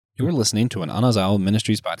You're listening to an Anazao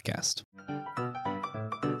Ministries podcast.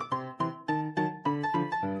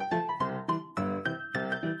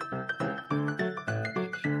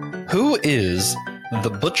 Who is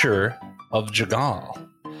the Butcher of Jagal?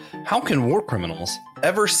 How can war criminals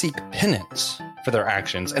ever seek penance for their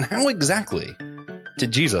actions? And how exactly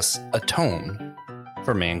did Jesus atone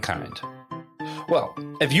for mankind? Well,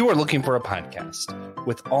 if you are looking for a podcast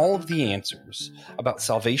with all of the answers about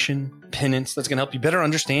salvation, penance, that's going to help you better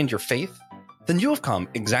understand your faith, then you have come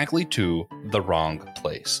exactly to the wrong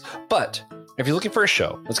place. But if you're looking for a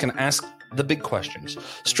show that's going to ask the big questions,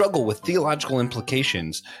 struggle with theological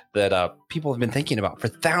implications that people have been thinking about for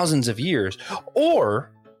thousands of years,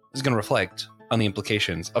 or is going to reflect on the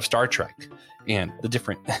implications of Star Trek and the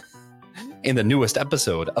different in the newest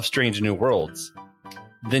episode of Strange New Worlds,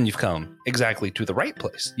 then you've come exactly to the right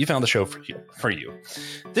place. You found the show for you.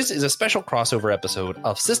 This is a special crossover episode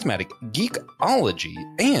of Systematic Geekology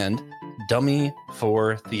and Dummy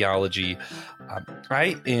for Theology.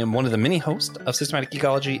 I am one of the many hosts of Systematic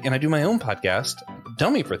Geekology, and I do my own podcast,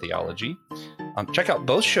 Dummy for Theology. Check out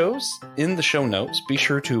both shows in the show notes. Be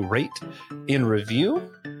sure to rate and review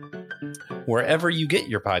wherever you get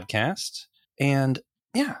your podcast. And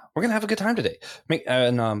yeah, we're going to have a good time today.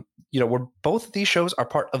 We're both of these shows are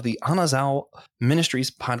part of the Anazao Ministries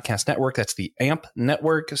podcast network. That's the AMP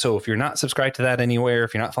network. So if you're not subscribed to that anywhere,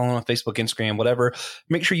 if you're not following on Facebook, Instagram, whatever,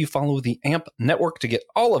 make sure you follow the AMP network to get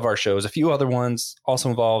all of our shows. A few other ones also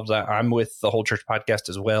involved. I'm with the Whole Church podcast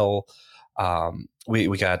as well.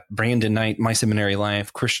 We got Brandon Knight, My Seminary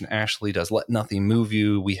Life. Christian Ashley does Let Nothing Move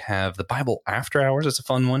You. We have the Bible After Hours. It's a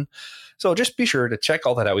fun one. So just be sure to check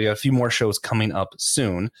all that out. We have a few more shows coming up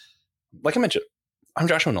soon. Like I mentioned, I'm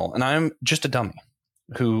Joshua Knoll, and I'm just a dummy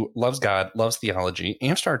who loves God, loves theology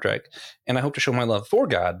and Star Trek, and I hope to show my love for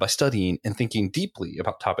God by studying and thinking deeply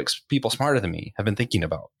about topics people smarter than me have been thinking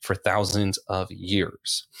about for thousands of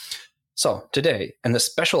years. So today, in this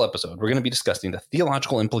special episode, we're going to be discussing the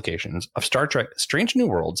theological implications of Star Trek Strange New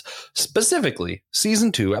Worlds, specifically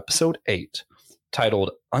Season 2, Episode 8,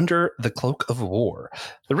 titled Under the Cloak of War.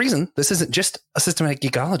 The reason this isn't just a Systematic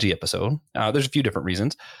Geekology episode, there's a few different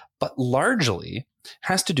reasons, but largely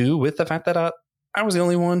has to do with the fact that I was the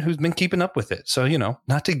only one who's been keeping up with it. So,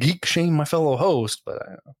 not to geek shame my fellow host, but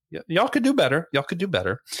y'all could do better. Y'all could do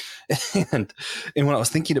better. And when I was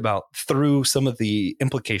thinking about through some of the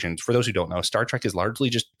implications, for those who don't know, Star Trek is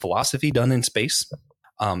largely just philosophy done in space.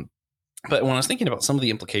 But when I was thinking about some of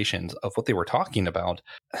the implications of what they were talking about,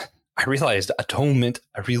 I realized atonement,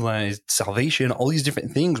 I realized salvation, all these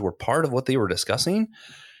different things were part of what they were discussing.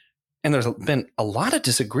 And there's been a lot of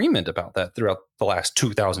disagreement about that throughout the last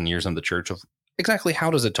 2,000 years in the church of exactly how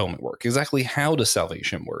does atonement work? Exactly how does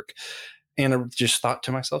salvation work? And I just thought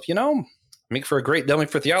to myself, make for a great Dummy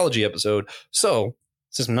for Theology episode. So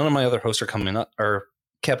since none of my other hosts are coming up or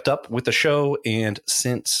kept up with the show, and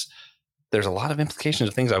since there's a lot of implications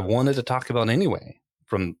of things I wanted to talk about anyway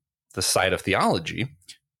from the side of theology,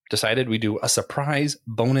 decided we do a surprise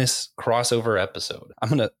bonus crossover episode. I'm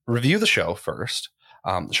going to review the show first.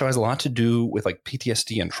 The show has a lot to do with like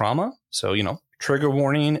PTSD and trauma. So, trigger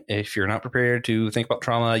warning, if you're not prepared to think about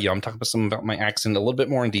trauma, I'm talking about my accent a little bit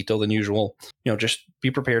more in detail than usual. Just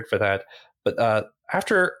be prepared for that. But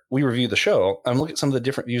after we review the show, I'm looking at some of the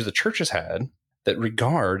different views the church has had that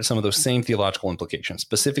regard some of those same theological implications,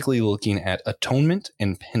 specifically looking at atonement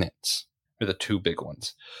and penance are the two big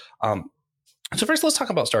ones. So first, let's talk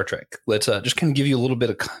about Star Trek. Let's just kind of give you a little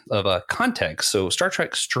bit of context. So Star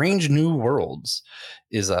Trek Strange New Worlds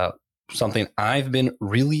is something I've been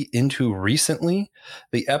really into recently.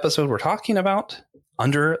 The episode we're talking about,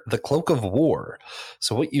 Under the Cloak of War.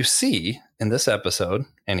 So what you see in this episode,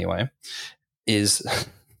 anyway, is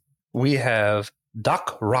we have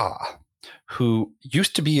Doc Ra, who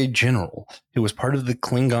used to be a general who was part of the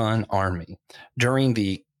Klingon army during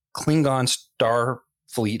the Klingon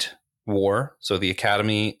Starfleet War. So the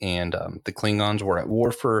Academy and the Klingons were at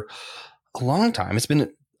war for a long time. It's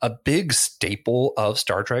been a big staple of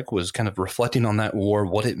Star Trek, was kind of reflecting on that war,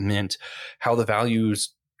 what it meant, how the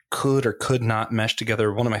values could or could not mesh together.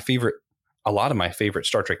 A lot of my favorite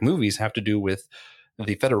Star Trek movies have to do with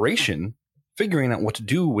the Federation figuring out what to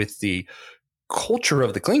do with the culture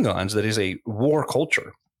of the Klingons that is a war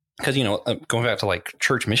culture. Because, going back to like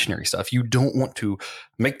church missionary stuff, you don't want to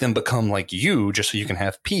make them become like you just so you can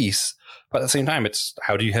have peace. But at the same time, it's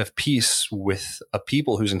how do you have peace with a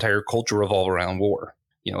people whose entire culture revolves around war?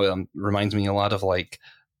 It reminds me a lot of like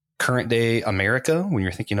current day America when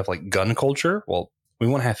you're thinking of like gun culture. Well, we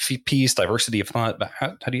want to have peace, diversity of thought, but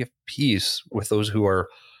how do you have peace with those who are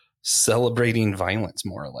celebrating violence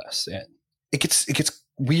more or less? And it gets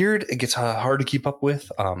weird. It gets hard to keep up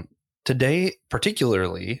with. Today,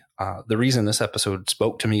 particularly, the reason this episode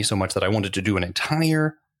spoke to me so much that I wanted to do an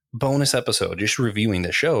entire bonus episode just reviewing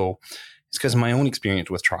the show is because of my own experience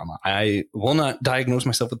with trauma. I will not diagnose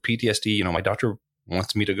myself with PTSD. You know, my doctor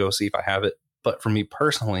wants me to go see if I have it. But for me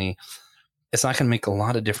personally, it's not going to make a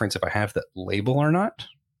lot of difference if I have that label or not.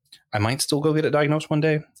 I might still go get it diagnosed one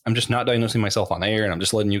day. I'm just not diagnosing myself on air, and I'm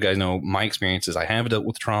just letting you guys know my experiences. I have dealt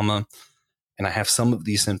with trauma, and I have some of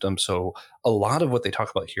these symptoms. So a lot of what they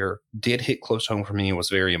talk about here did hit close home for me and was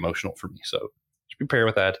very emotional for me. So just prepare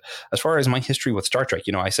with that. As far as my history with Star Trek,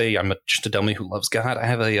 you know, I say I'm just a dummy who loves God. I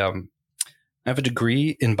have a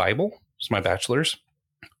degree in Bible. It's my bachelor's,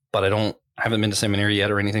 but I haven't been to seminary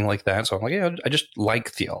yet or anything like that. So I'm like, yeah, I just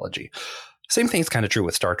like theology. Same thing's kind of true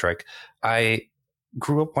with Star Trek. I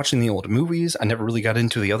grew up watching the old movies. I never really got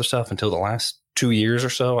into the other stuff until the last 2 years or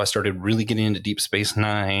so. I started really getting into Deep Space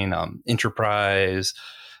Nine, Enterprise,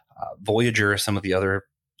 Voyager, some of the other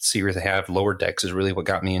series they have. Lower Decks is really what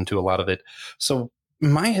got me into a lot of it. So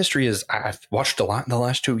my history is I've watched a lot in the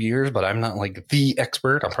last 2 years, but I'm not like the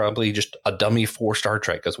expert. I'm probably just a dummy for Star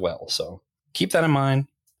Trek as well. So keep that in mind.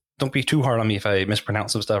 Don't be too hard on me if I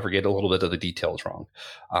mispronounce some stuff or get a little bit of the details wrong.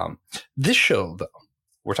 This show, though,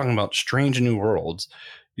 we're talking about Strange New Worlds.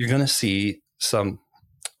 You're going to see some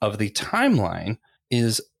of the timeline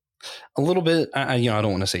is a little bit, I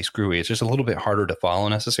don't want to say screwy. It's just a little bit harder to follow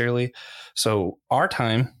necessarily. So our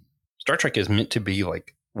time, Star Trek is meant to be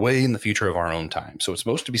like way in the future of our own time. So it's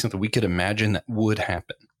supposed to be something we could imagine that would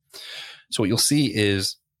happen. So what you'll see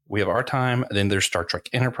is we have our time, and then there's Star Trek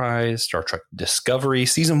Enterprise, Star Trek Discovery.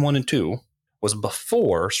 Season 1 and 2 was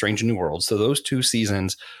before Strange New Worlds. So those two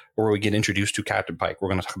seasons where we get introduced to Captain Pike, we're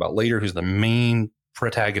going to talk about later, who's the main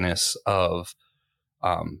protagonist of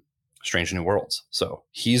Strange New Worlds. So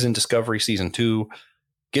he's in Discovery Season 2,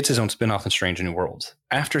 gets his own spinoff in Strange New Worlds.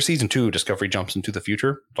 After Season 2, Discovery jumps into the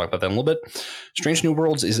future. Talk about that in a little bit. Strange New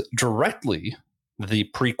Worlds is directly the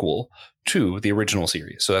prequel to the original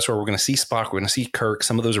series. So that's where we're going to see Spock, we're going to see Kirk.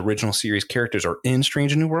 Some of those original series characters are in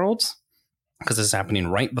Strange New Worlds because this is happening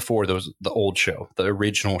right before the old show, the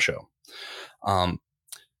original show.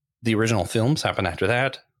 The original films happen after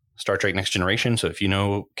that. Star Trek Next Generation. So if you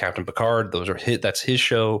know Captain Picard, that's his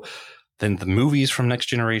show. Then the movies from Next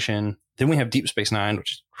Generation. Then we have Deep Space Nine,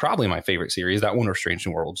 which is probably my favorite series. That one or Strange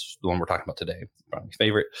New Worlds, the one we're talking about today, probably my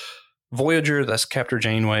favorite. Voyager, that's Captain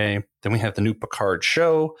Janeway. Then we have the new Picard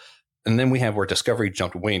show. And then we have where Discovery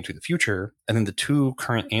jumped way into the future. And then the two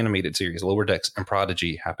current animated series, Lower Decks and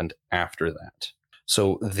Prodigy, happened after that.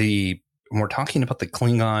 So when we're talking about the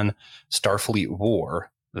Klingon Starfleet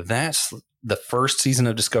War, that's the first season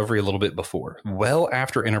of Discovery a little bit before, well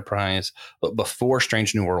after Enterprise, but before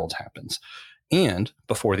Strange New Worlds happens. And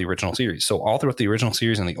before the original series. So all throughout the original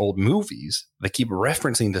series and the old movies, they keep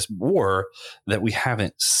referencing this war that we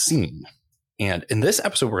haven't seen. And in this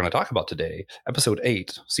episode we're going to talk about today, episode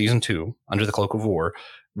 8, season 2, Under the Cloak of War,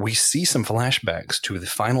 we see some flashbacks to the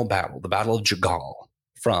final battle, the Battle of Jagal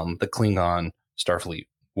from the Klingon Starfleet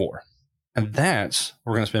War. And that's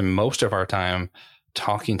we're going to spend most of our time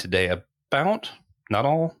talking today about, not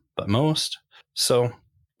all, but most. So,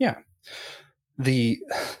 yeah.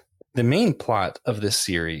 The main plot of this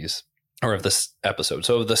series, or of this episode,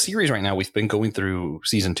 so the series right now, we've been going through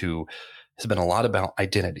season 2, has been a lot about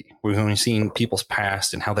identity. We've only seen people's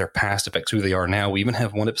past and how their past affects who they are now. We even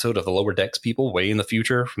have one episode of the Lower Decks people way in the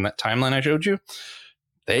future from that timeline I showed you.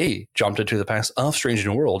 They jumped into the past of Strange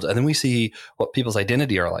New Worlds, and then we see what people's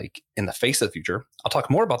identity are like in the face of the future. I'll talk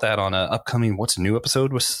more about that on an upcoming What's New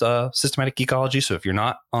episode with Systematic Geekology. So if you're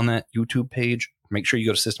not on that YouTube page, make sure you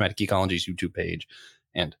go to Systematic Geekology's YouTube page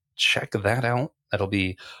and check that out. That'll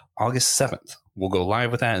be August 7th. We'll go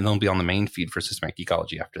live with that, and they'll be on the main feed for Systematic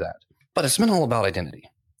Geekology after that. But it's been all about identity.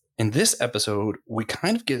 In this episode, we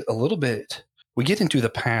kind of get we get into the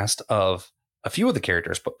past of a few of the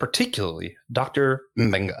characters, but particularly Dr.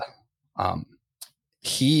 Mbenga.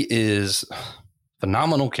 He is a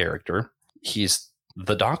phenomenal character. He's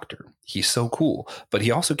the doctor. He's so cool. But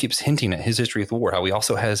he also keeps hinting at his history with war, how he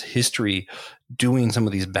also has history doing some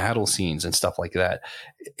of these battle scenes and stuff like that.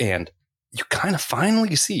 And you kind of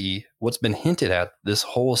finally see what's been hinted at this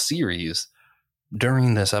whole series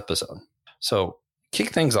during this episode. So kick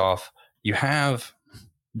things off. You have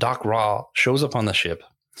Doc Ra shows up on the ship,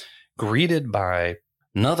 greeted by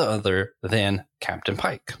none other than Captain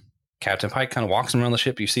Pike. Captain Pike kind of walks around the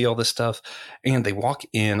ship. You see all this stuff, and they walk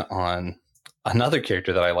in on another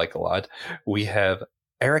character that I like a lot. We have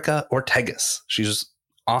Erica Ortegas. She's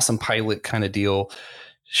awesome pilot kind of deal.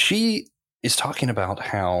 She is talking about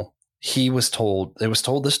how there was told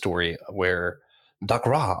this story where Doc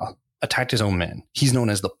Ra attacked his own men. He's known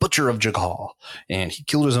as the Butcher of Jagal, and he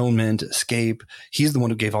killed his own men to escape. He's the one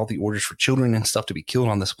who gave all the orders for children and stuff to be killed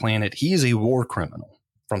on this planet. He is a war criminal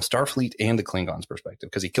from Starfleet and the Klingons' perspective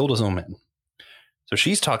because he killed his own men. So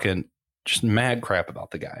she's talking just mad crap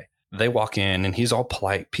about the guy. They walk in and he's all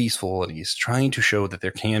polite, peaceful, and he's trying to show that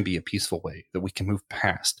there can be a peaceful way, that we can move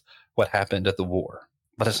past what happened at the war.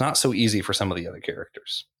 But it's not so easy for some of the other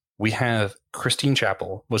characters. We have Christine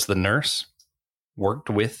Chapel was the nurse, worked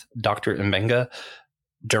with Dr. Mbenga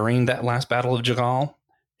during that last battle of Jagal.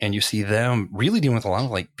 And you see them really dealing with a lot of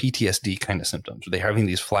like PTSD kind of symptoms. They're having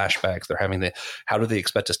these flashbacks. They're having how do they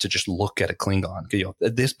expect us to just look at a Klingon? You know,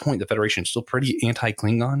 at this point, the Federation is still pretty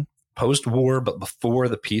anti-Klingon post-war, but before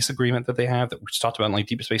the peace agreement that they have that we just talked about in like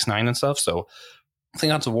Deep Space Nine and stuff. So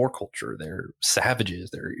Klingons a war culture. They're savages.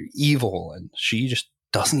 They're evil. And she just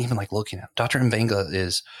doesn't even like looking at them. Dr. Mbenga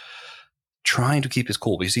is trying to keep his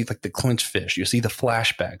cool. But you see like the clenched fist. You see the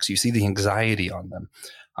flashbacks. You see the anxiety on them.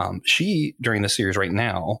 She, during the series right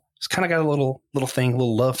now, has kind of got a little thing,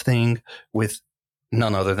 little love thing with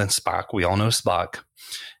none other than Spock. We all know Spock.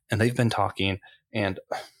 And they've been talking. And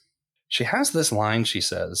she has this line she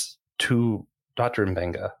says to Dr.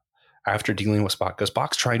 Mbenga after dealing with Spock, because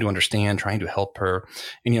Spock's trying to understand, trying to help her.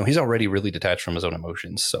 And, he's already really detached from his own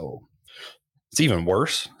emotions. So it's even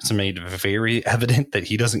worse. It's made very evident that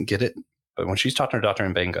he doesn't get it. But when she's talking to Dr.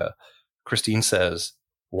 Mbenga, Christine says,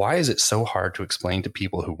 why is it so hard to explain to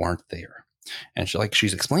people who weren't there? And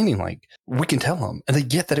she's explaining, like, we can tell them. And they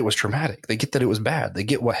get that it was traumatic. They get that it was bad. They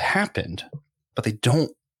get what happened. But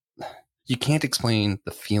you can't explain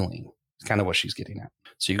the feeling. It's kind of what she's getting at.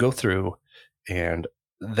 So you go through, and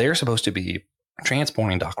they're supposed to be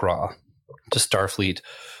transporting Doc Ra to Starfleet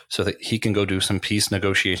so that he can go do some peace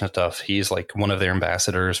negotiation stuff. He's like one of their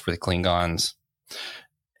ambassadors for the Klingons.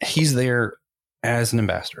 He's there as an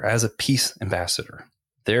ambassador, as a peace ambassador.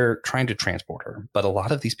 They're trying to transport her. But a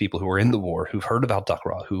lot of these people who were in the war, who've heard about Doc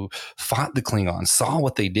Ra, who fought the Klingons, saw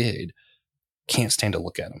what they did, can't stand to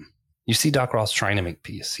look at him. You see Doc Ra's trying to make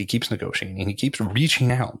peace. He keeps negotiating, and he keeps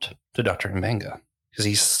reaching out to Dr. Mbenga because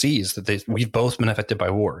he sees that we've both been affected by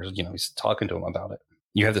war. He's talking to him about it.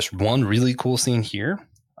 You have this one really cool scene here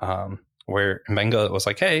where Mbenga was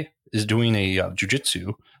like, hey, is doing a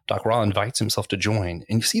jujitsu. Doc Ra invites himself to join.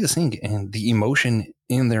 And you see the scene and the emotion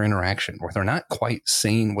in their interaction where they're not quite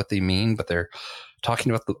saying what they mean, but they're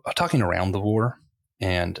talking around the war.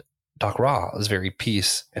 And Doc Ra is very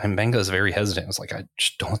peace, and Mbenga is very hesitant. It's like,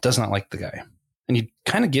 does not like the guy. And you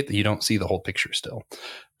kind of get that you don't see the whole picture still.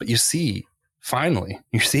 But finally,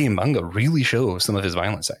 you see Mbenga really show some of his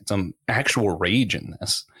violent side, some actual rage in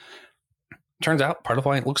this. Turns out part of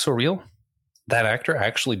why it looks so real, that actor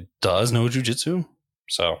actually does know jujitsu.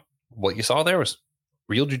 So what you saw there was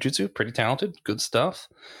real jujitsu, pretty talented, good stuff.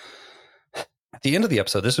 At the end of the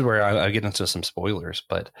episode, this is where I get into some spoilers,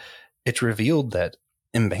 but it's revealed that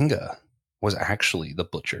Mbenga was actually the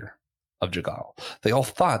Butcher of Jagal. They all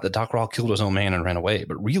thought that Doc Ra killed his own man and ran away,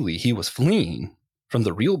 but really he was fleeing from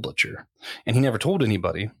the real Butcher. And he never told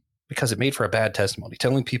anybody because it made for a bad testimony.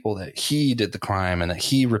 Telling people that he did the crime and that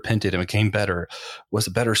he repented and became better was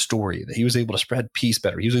a better story, that he was able to spread peace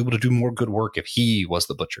better. He was able to do more good work if he was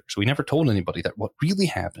the Butcher. So he never told anybody that what really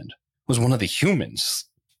happened was one of the humans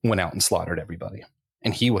went out and slaughtered everybody.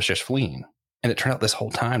 And he was just fleeing. And it turned out this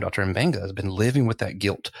whole time, Dr. Mbenga has been living with that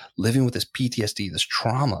guilt, living with this PTSD, this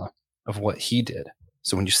trauma of what he did.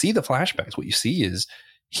 So when you see the flashbacks, what you see is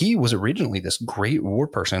he was originally this great war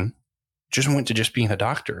person, just went to just being a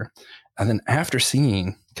doctor. And then after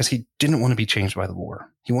seeing, because he didn't want to be changed by the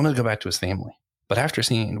war, he wanted to go back to his family. But after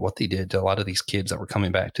seeing what they did to a lot of these kids that were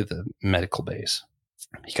coming back to the medical base,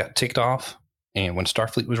 he got ticked off. And when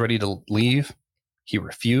Starfleet was ready to leave, he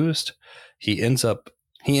refused. He ends up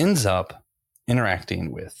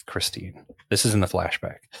interacting with Christine. This is in the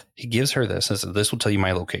flashback. He gives her this and says, this will tell you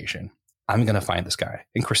my location. I'm going to find this guy.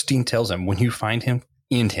 And Christine tells him, when you find him,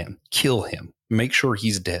 end him, kill him, make sure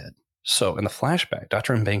he's dead. So in the flashback,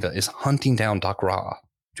 Dr. Mbenga is hunting down Doc Ra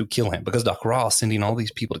to kill him because Doc Ra is sending all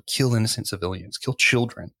these people to kill innocent civilians, kill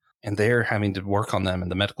children, and they're having to work on them in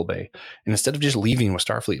the medical bay. And instead of just leaving with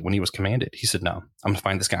Starfleet when he was commanded, he said, no, I'm going to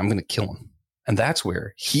find this guy. I'm going to kill him. And that's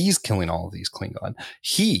where he's killing all of these Klingon.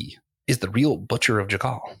 He is the real Butcher of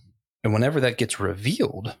Jagal. And whenever that gets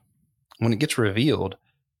revealed,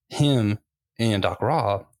 him and Doc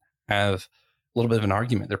Ra have a little bit of an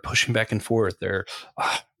argument. They're pushing back and forth. They're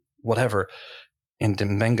whatever. And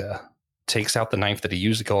Mbenga takes out the knife that he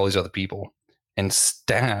used to kill all these other people and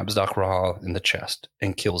stabs Doc Ra in the chest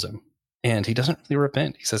and kills him. And he doesn't really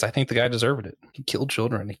repent. He says, I think the guy deserved it. He killed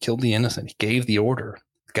children. He killed the innocent. He gave the order.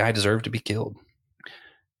 The guy deserved to be killed.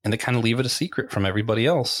 And they kind of leave it a secret from everybody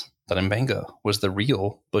else that Mbenga was the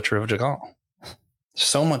real Butcher of Jagal.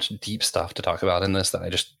 So much deep stuff to talk about in this that I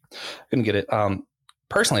just couldn't get it.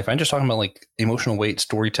 Personally, if I'm just talking about like emotional weight,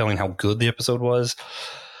 storytelling, how good the episode was,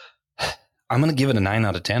 I'm going to give it a 9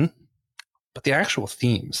 out of 10. But the actual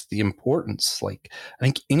themes, the importance, like I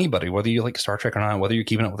think anybody, whether you like Star Trek or not, whether you're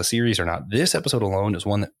keeping up with the series or not, this episode alone is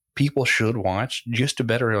one that people should watch just to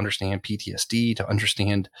better understand PTSD, to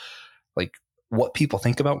understand like what people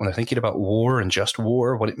think about when they're thinking about war and just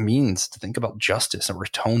war, what it means to think about justice or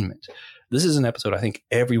atonement. This is an episode I think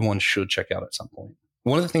everyone should check out at some point.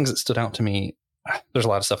 One of the things that stood out to me, there's a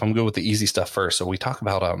lot of stuff. I'm going to go with the easy stuff first. So we talk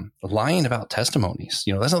about lying about testimonies.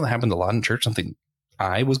 You know, that's something that happened a lot in church, something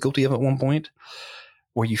I was guilty of at one point,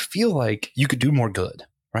 where you feel like you could do more good,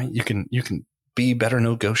 right? You can be better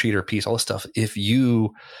negotiator, peace, all this stuff if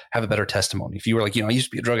you have a better testimony. If you were like, you know, I used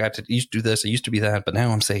to be a drug addict, I used to do this, I used to be that, but now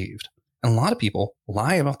I'm saved. And a lot of people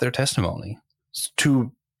lie about their testimony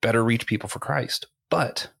to better reach people for Christ.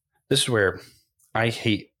 But this is where I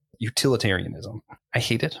hate utilitarianism. I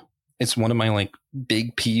hate it. It's one of my like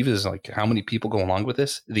big peeves is like how many people go along with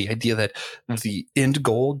this. The idea that the end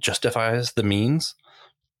goal justifies the means.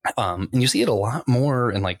 And you see it a lot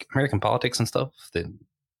more in like American politics and stuff than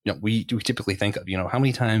we typically think of. You know, how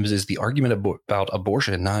many times is the argument about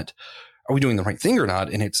abortion not are we doing the right thing or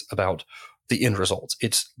not? And it's about the end results.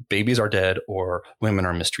 It's babies are dead or women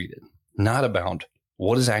are mistreated, not about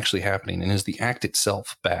what is actually happening and is the act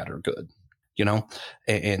itself bad or good. You know,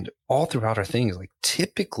 and all throughout our things, like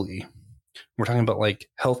typically we're talking about like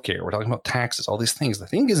healthcare, we're talking about taxes, all these things. The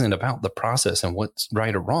thing isn't about the process and what's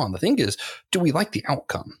right or wrong. The thing is, do we like the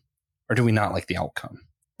outcome or do we not like the outcome?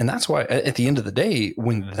 And that's why at the end of the day,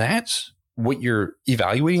 when that's what you're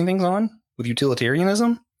evaluating things on with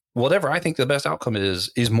utilitarianism, whatever I think the best outcome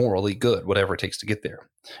is morally good, whatever it takes to get there.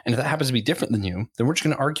 And if that happens to be different than you, then we're just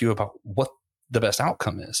going to argue about what the best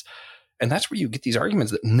outcome is. And that's where you get these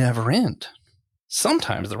arguments that never end.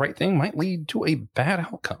 Sometimes the right thing might lead to a bad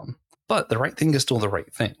outcome, but the right thing is still the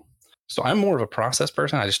right thing. So I'm more of a process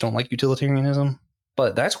person. I just don't like utilitarianism.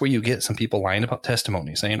 But that's where you get some people lying about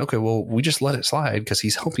testimony, saying, okay, well, we just let it slide because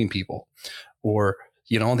he's helping people. Or,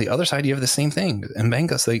 you know, on the other side, you have the same thing. And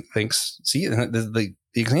Mbenga thinks, see, the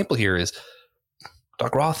example here is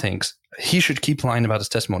Doc Roth thinks he should keep lying about his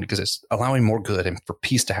testimony because it's allowing more good and for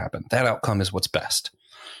peace to happen. That outcome is what's best.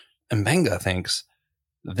 And Mbenga thinks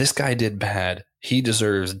this guy did bad. He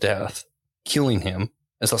deserves death. Killing him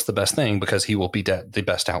is thus the best thing because he will be dead. The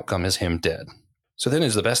best outcome is him dead. So then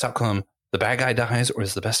is the best outcome the bad guy dies or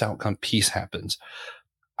is the best outcome peace happens?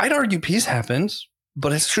 I'd argue peace happens,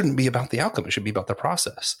 but it shouldn't be about the outcome. It should be about the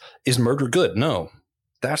process. Is murder good? No.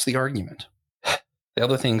 That's the argument. The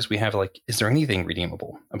other things we have, like, is there anything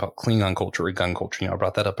redeemable about Klingon culture or gun culture? You know, I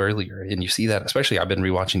brought that up earlier. And you see that, especially I've been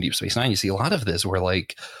rewatching Deep Space Nine. You see a lot of this where,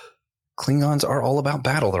 like, Klingons are all about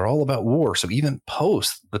battle. They're all about war. So even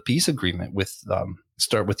post the peace agreement with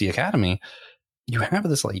start with the Academy, you have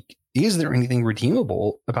this, like, is there anything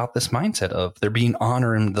redeemable about this mindset of there being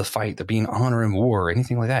honor in the fight, there being honor in war, or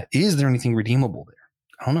anything like that? Is there anything redeemable there?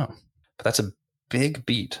 I don't know. But that's a big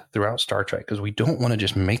beat throughout Star Trek because we don't want to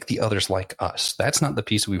just make the others like us. That's not the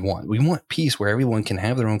peace we want. We want peace where everyone can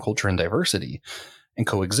have their own culture and diversity and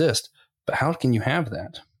coexist. But how can you have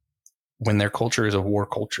that when their culture is a war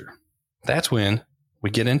culture? That's when we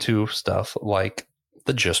get into stuff like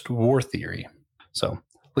the just war theory. So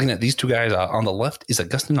looking at these two guys, on the left is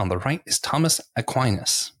Augustine, on the right is Thomas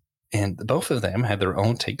Aquinas. And both of them had their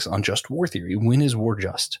own takes on just war theory. When is war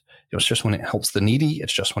just? It's just when it helps the needy.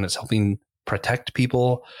 It's just when it's helping protect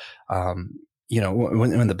people. You know,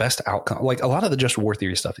 when the best outcome, like a lot of the just war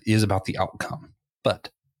theory stuff is about the outcome. But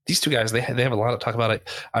these two guys, they have a lot to talk about it.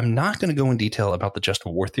 I'm not going to go in detail about the just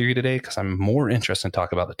war theory today because I'm more interested in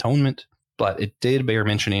talking about atonement, but it did bear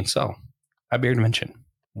mentioning. So I bear to mention.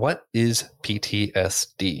 What is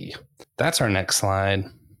PTSD? That's our next slide.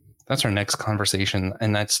 That's our next conversation.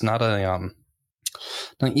 And that's not an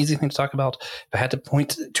easy thing to talk about. If I had to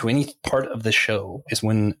point to any part of the show is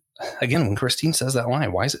when when Christine says that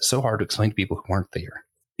line, why is it so hard to explain to people who weren't there?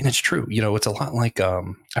 And it's true. You know, it's a lot like, I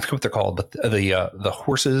forget what they're called, but the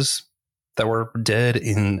horses that were dead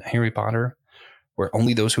in Harry Potter, where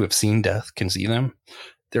only those who have seen death can see them.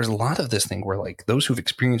 There's a lot of this thing where, like, those who've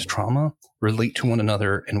experienced trauma relate to one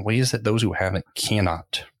another in ways that those who haven't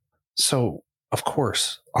cannot. So, of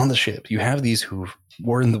course, on the ship, you have these who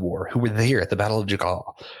were in the war, who were there at the Battle of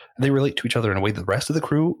Jagal. They relate to each other in a way that the rest of the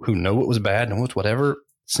crew, who know what was bad, know what's whatever,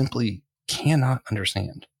 simply cannot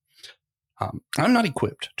understand. I'm not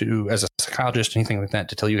equipped to, as a psychologist, anything like that,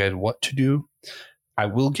 to tell you guys what to do. I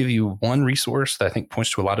will give you one resource that I think points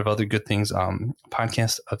to a lot of other good things.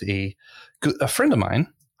 Podcast of a friend of mine.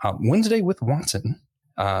 Wednesday with Watson.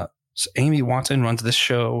 So Amy Watson runs this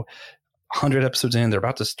show 100 episodes in. They're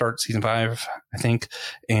about to start season 5, I think.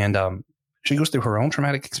 And she goes through her own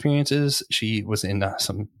traumatic experiences. She was in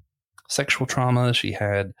some sexual trauma. She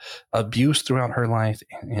had abuse throughout her life,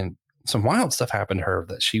 and some wild stuff happened to her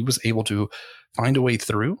that she was able to find a way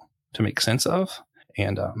through to make sense of.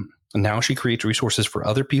 And now she creates resources for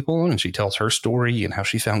other people, and she tells her story and how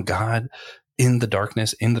she found God in the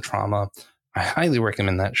darkness, in the trauma. I highly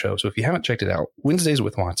recommend that show. So if you haven't checked it out, Wednesdays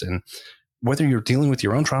with Watson, whether you're dealing with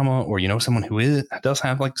your own trauma or you know someone who does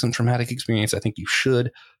have like some traumatic experience, I think you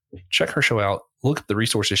should check her show out, look at the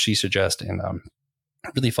resources she suggests, and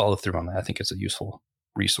really follow through on that. I think it's a useful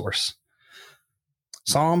resource.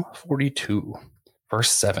 Psalm 42,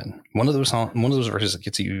 verse 7. One of those verses that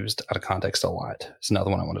gets used out of context a lot. It's another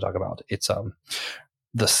one I want to talk about. It's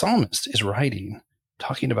the psalmist is writing,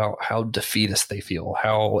 talking about how defeatist they feel,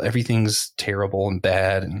 how everything's terrible and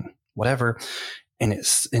bad and whatever. And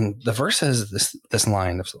the verse says this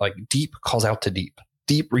line of like, deep calls out to deep,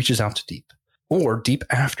 deep reaches out to deep, or deep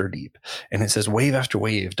after deep. And it says wave after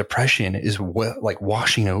wave, depression is like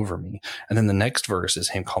washing over me. And then the next verse is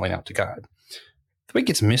him calling out to God. The way it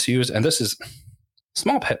gets misused, and this is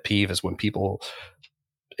small pet peeve, is when people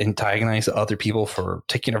antagonize other people for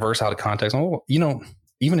taking a verse out of context. Oh,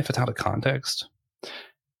 even if it's out of context,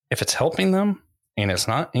 if it's helping them and it's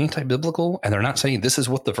not anti-biblical and they're not saying this is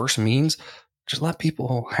what the verse means, just let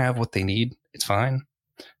people have what they need. It's fine.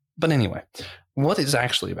 But anyway, what it's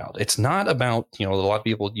actually about, it's not about, a lot of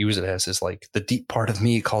people use it as is like the deep part of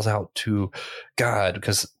me calls out to God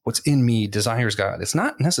because what's in me desires God. It's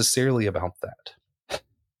not necessarily about that.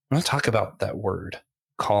 I'm going to talk about that word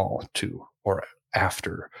call to or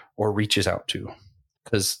after or reaches out to,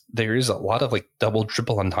 because there is a lot of like double,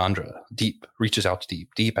 triple entendre. Deep reaches out to deep,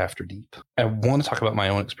 deep after deep. I want to talk about my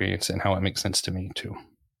own experience and how it makes sense to me too.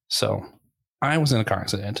 So I was in a car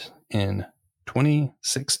accident in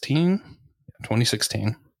 2016.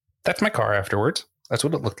 That's my car afterwards. That's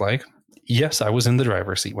what it looked like. Yes, I was in the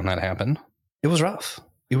driver's seat when that happened. It was rough.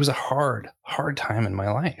 It was a hard time in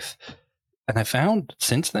my life. And I found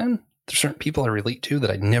since then, there's certain people I relate to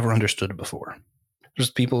that I never understood before.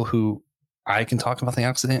 There's people who I can talk about the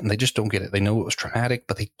accident and they just don't get it. They know it was traumatic,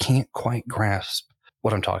 but they can't quite grasp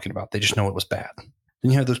what I'm talking about. They just know it was bad.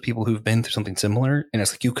 Then you have those people who've been through something similar, and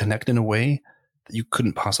it's like you connect in a way that you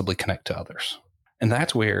couldn't possibly connect to others. And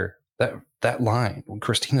that's where that line, when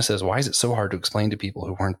Christina says, why is it so hard to explain to people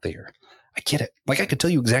who weren't there? I get it. Like I could tell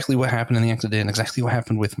you exactly what happened in the accident, exactly what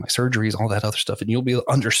happened with my surgeries, all that other stuff. And you'll be able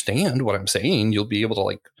to understand what I'm saying. You'll be able to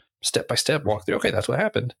like step by step walk through. Okay, that's what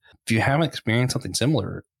happened. If you haven't experienced something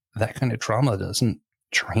similar, that kind of trauma doesn't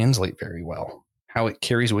translate very well. How it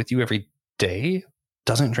carries with you every day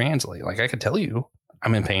doesn't translate. Like I could tell you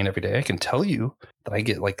I'm in pain every day. I can tell you that I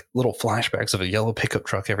get like little flashbacks of a yellow pickup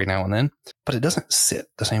truck every now and then, but it doesn't sit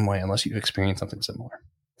the same way unless you've experienced something similar.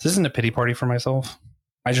 This isn't a pity party for myself.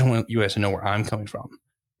 I just want you guys to know where I'm coming from.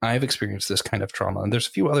 I've experienced this kind of trauma, and there's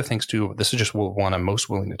a few other things too, but this is just one I'm most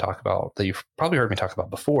willing to talk about that you've probably heard me talk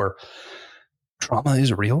about before. Trauma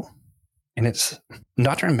is real, and it's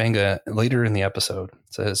Dr. Mbenga later in the episode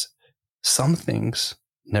says some things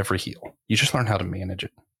never heal. You just learn how to manage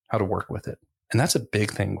it, how to work with it. And that's a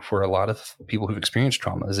big thing for a lot of people who've experienced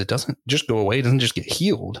trauma is it doesn't just go away. It doesn't just get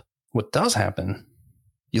healed. What does happen,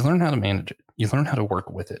 you learn how to manage it. You learn how to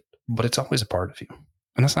work with it, but it's always a part of you.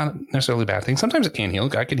 And that's not necessarily a bad thing. Sometimes it can heal.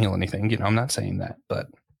 God can heal anything. I'm not saying that. But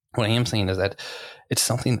what I am saying is that it's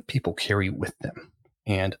something that people carry with them.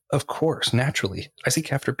 And of course, naturally, I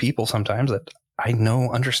seek after people sometimes that I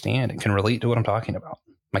know, understand, and can relate to what I'm talking about.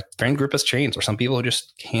 My friend group has changed. Or some people who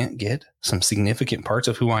just can't get some significant parts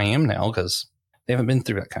of who I am now because they haven't been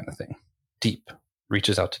through that kind of thing. Deep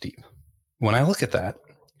reaches out to deep. When I look at that,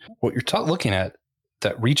 what you're looking at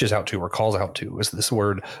that reaches out to or calls out to is this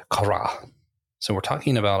word kara. So we're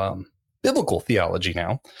talking about biblical theology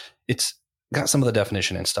now. It's got some of the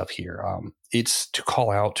definition and stuff here. It's to call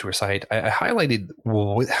out, to recite. I highlighted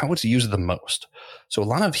how it's used the most. So a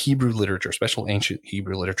lot of Hebrew literature, especially ancient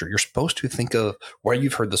Hebrew literature, you're supposed to think of where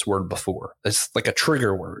you've heard this word before. It's like a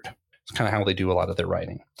trigger word. It's kind of how they do a lot of their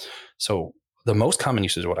writing. So the most common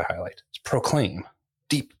usage of what I highlight is proclaim.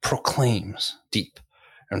 Deep proclaims deep.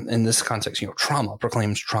 And in this context, trauma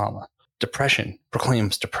proclaims trauma. Depression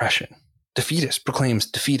proclaims depression. Defeatist proclaims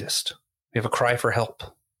defeatist. We have a cry for help.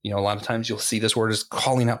 A lot of times you'll see this word is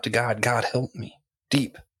calling out to God. God, help me.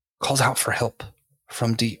 Deep calls out for help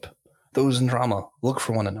from deep. Those in trauma look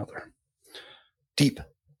for one another. Deep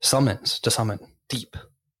summons to summon. Deep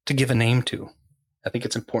to give a name to. I think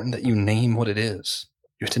it's important that you name what it is.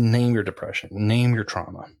 You have to name your depression, name your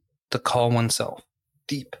trauma, to call oneself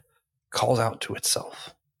deep calls out to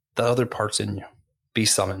itself. The other parts in you. Be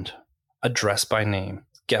summoned. Address by name.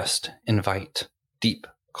 Guest. Invite. Deep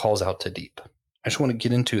calls out to deep. I just want to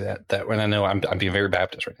get into that when I know I'm being very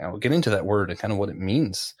Baptist right now. We'll get into that word and kind of what it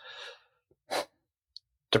means.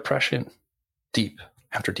 Depression. Deep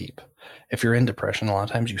after deep. If you're in depression, a lot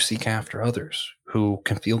of times you seek after others who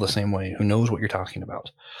can feel the same way, who knows what you're talking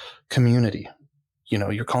about. Community.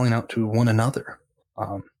 You're calling out to one another.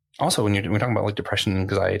 Also, when we're talking about like depression,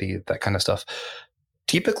 anxiety, that kind of stuff,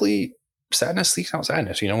 typically sadness seeks out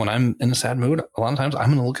sadness. When I'm in a sad mood, a lot of times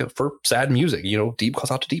I'm going to look for sad music. Deep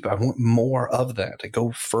calls out to deep. I want more of that. I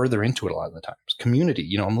go further into it a lot of the times. Community.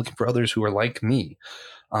 I'm looking for others who are like me.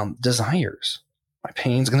 Desires. My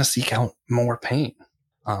pain's going to seek out more pain.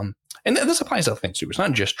 And this applies to other things too. It's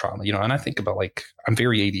not just trauma. And I think about I'm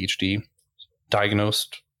very ADHD,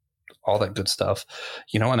 diagnosed, all that good stuff,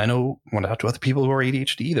 and I know when I talk to other people who are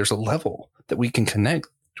ADHD, there's a level that we can connect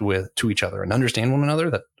to each other and understand one another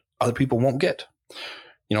that other people won't get.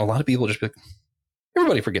 A lot of people just be like,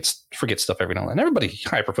 everybody forgets stuff every now and then. Everybody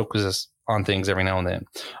hyper focuses on things every now and then.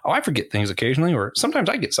 Oh, I forget things occasionally, or sometimes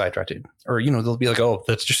I get sidetracked, or they'll be like, oh,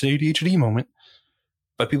 that's just an ADHD moment.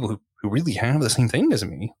 But people who really have the same thing as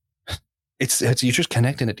me, it's you just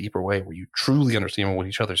connect in a deeper way where you truly understand what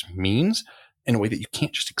each other's means in a way that you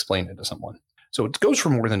can't just explain it to someone. So it goes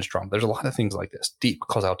for more than just trauma. There's a lot of things like this. Deep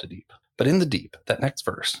calls out to deep. But in the deep, that next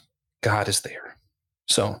verse, God is there.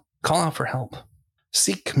 So call out for help.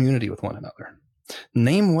 Seek community with one another.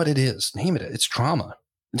 Name what it is. Name it. It's trauma.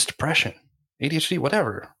 It's depression, ADHD,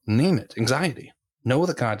 whatever. Name it. Anxiety. Know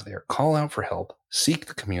that God's there. Call out for help. Seek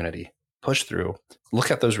the community. Push through.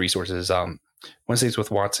 Look at those resources. Wednesdays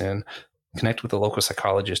with Watson. Connect with a local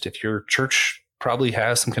psychologist. If your church probably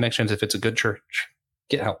has some connections, if it's a good church,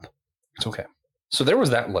 get help. It's okay. So there was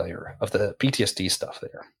that layer of the PTSD stuff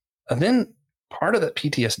there. And then part of that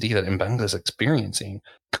PTSD that Mbanga is experiencing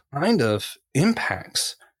kind of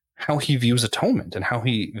impacts how he views atonement and how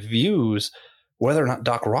he views whether or not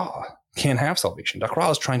Doc Ra can have salvation. Doc Ra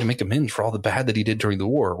is trying to make amends for all the bad that he did during the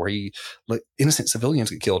war, where he let innocent civilians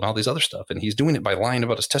get killed and all these other stuff. And he's doing it by lying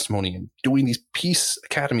about his testimony and doing these peace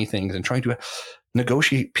academy things and trying to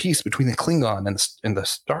negotiate peace between the Klingon and the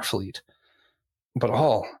Starfleet. But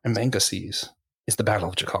all Mbanga sees is the Battle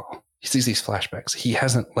of Jakal. He sees these flashbacks. He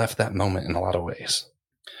hasn't left that moment in a lot of ways.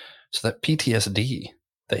 So that PTSD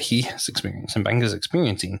that he has experienced, Mbanga is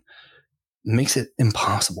experiencing, makes it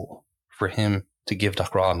impossible for him to give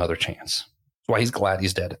Doc Ra another chance. That's why he's glad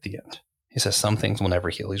he's dead at the end. He says some things will never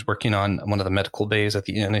heal. He's working on one of the medical bays at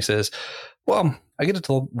the end. He says, well, I get it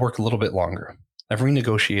to work a little bit longer. I've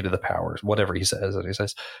renegotiated the powers, whatever he says. And he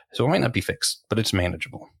says, so it might not be fixed, but it's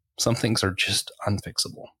manageable. Some things are just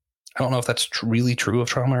unfixable. I don't know if that's really true of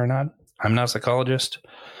trauma or not. I'm not a psychologist.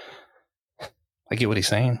 I get what he's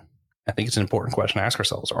saying. I think it's an important question to ask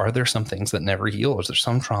ourselves. Are there some things that never heal? Is there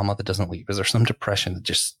some trauma that doesn't leave? Is there some depression that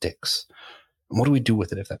just sticks? And what do we do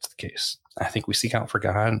with it if that's the case? I think we seek out for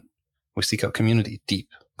God. We seek out community. Deep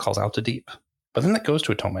calls out to deep. But then that goes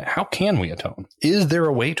to atonement. How can we atone? Is there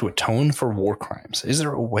a way to atone for war crimes? Is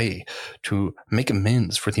there a way to make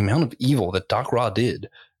amends for the amount of evil that Doc Ra did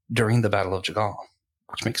during the Battle of Jakal?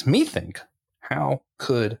 Which makes me think, how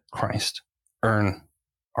could Christ earn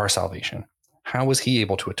our salvation? How was he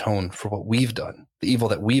able to atone for what we've done, the evil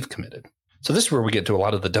that we've committed? So this is where we get to a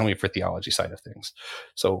lot of the dummy for theology side of things.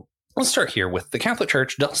 So let's start here with the Catholic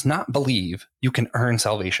Church does not believe you can earn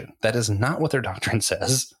salvation. That is not what their doctrine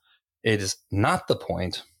says. It is not the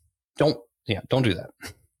point. Don't do that.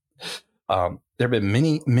 There have been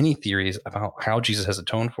many theories about how Jesus has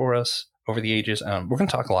atoned for us over the ages. We're going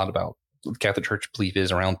to talk a lot about what the Catholic Church belief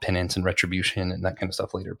is around penance and retribution and that kind of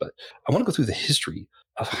stuff later. But I want to go through the history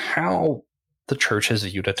of how the church has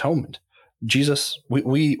viewed atonement. Jesus,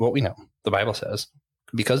 we what we know, the Bible says,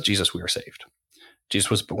 because Jesus we are saved. Jesus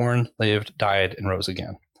was born, lived, died, and rose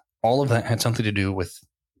again. All of that had something to do with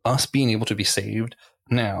us being able to be saved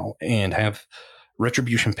now and have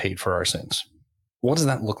retribution paid for our sins. What does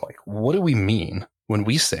that look like? What do we mean when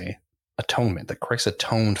we say atonement, that Christ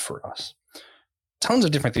atoned for us? Tons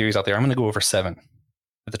of different theories out there. I'm going to go over 7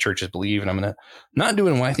 that the churches believe, and I'm going to not do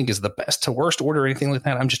it in what I think is the best to worst order or anything like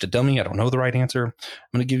that. I'm just a dummy. I don't know the right answer. I'm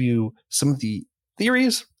going to give you some of the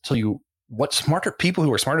theories, tell you what smarter people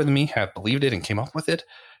who are smarter than me have believed it and came up with it.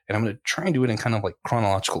 And I'm going to try and do it in kind of like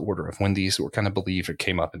chronological order of when these were kind of believed or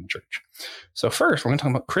came up in the church. So first, we're going to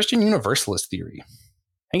talk about Christian Universalist theory.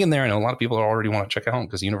 Hang in there. I know a lot of people already want to check out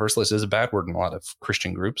because Universalist is a bad word in a lot of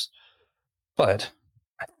Christian groups. But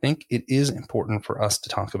I think it is important for us to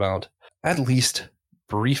talk about, at least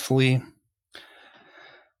briefly,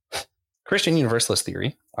 Christian Universalist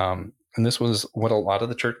theory And this was what a lot of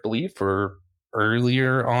the church believed for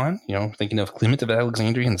earlier on, thinking of Clement of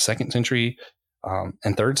Alexandria in the 2nd century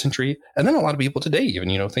and 3rd century. And then a lot of people today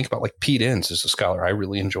even, think about like Pete Enns is a scholar I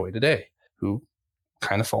really enjoy today who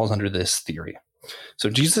kind of falls under this theory. So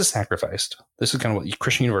Jesus sacrificed. This is kind of what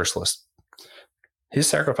Christian Universalists. His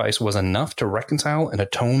sacrifice was enough to reconcile and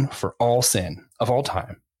atone for all sin of all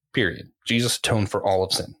time, period. Jesus atoned for all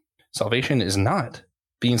of sin. Salvation is not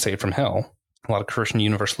being saved from hell. A lot of Christian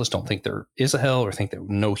Universalists don't think there is a hell or think that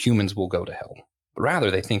no humans will go to hell. But rather,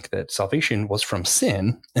 they think that salvation was from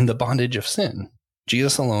sin and the bondage of sin.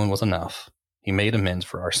 Jesus alone was enough. He made amends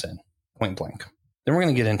for our sin, point blank. Then we're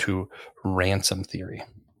going to get into ransom theory.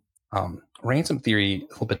 Ransom theory,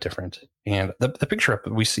 a little bit different. And the picture up,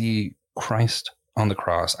 we see Christ on the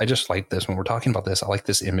cross. I just like this. When we're talking about this, I like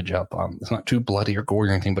this image up. It's not too bloody or gory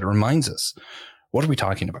or anything, but it reminds us, what are we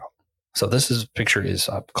talking about? So this picture is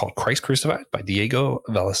called Christ Crucified by Diego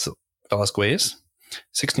Velázquez.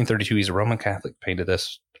 1632, he's a Roman Catholic, painted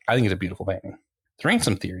this. I think it's a beautiful painting. The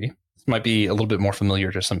ransom theory might be a little bit more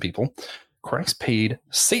familiar to some people. Christ paid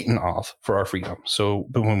Satan off for our freedom.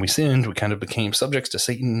 But when we sinned, we kind of became subjects to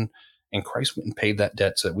Satan, and Christ went and paid that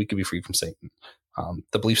debt so that we could be free from Satan.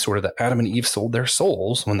 The belief sort of that Adam and Eve sold their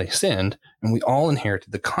souls when they sinned, and we all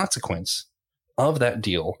inherited the consequence of that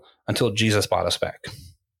deal until Jesus bought us back.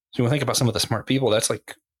 So when we think about some of the smart people, that's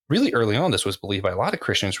like really early on, this was believed by a lot of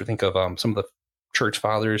Christians. We think of some of the church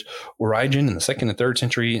fathers, Origen in the 2nd and 3rd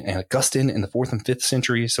century, and Augustine in the 4th and 5th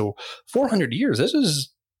century. So 400 years, this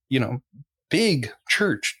is, big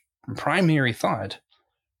church primary thought.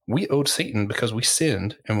 We owed Satan because we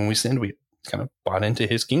sinned. And when we sinned, we kind of bought into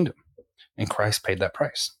his kingdom. And Christ paid that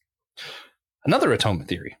price. Another atonement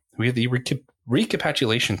theory. We have the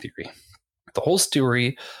recapitulation theory. The whole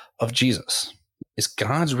story of Jesus is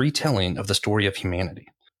God's retelling of the story of humanity.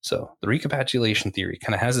 So the recapitulation theory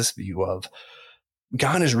kind of has this view of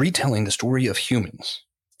God is retelling the story of humans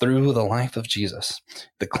through the life of Jesus.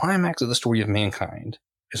 The climax of the story of mankind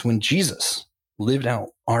is when Jesus lived out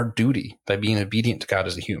our duty by being obedient to God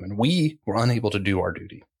as a human. We were unable to do our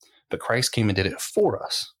duty, but Christ came and did it for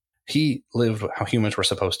us. He lived how humans were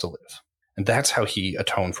supposed to live. And that's how he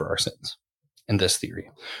atoned for our sins in this theory.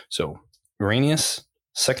 So Irenaeus,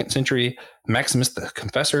 2nd century, Maximus the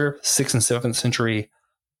Confessor, 6th and 7th century,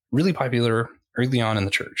 really popular early on in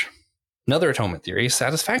the church. Another atonement theory is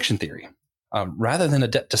satisfaction theory. Rather than a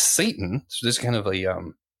debt to Satan, so this is kind of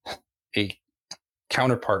a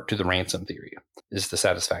counterpart to the ransom theory, is the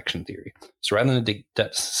satisfaction theory. So rather than a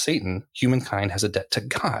debt to Satan, humankind has a debt to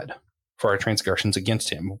God for our transgressions against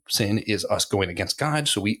him. Sin is us going against God,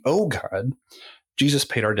 so we owe God. Jesus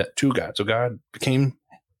paid our debt to God. So God became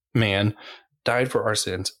man, died for our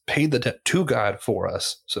sins, paid the debt to God for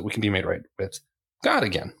us so that we can be made right with God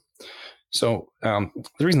again. So the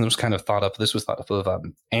reason this was kind of thought up, this was thought up of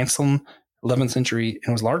Anselm, 11th century, and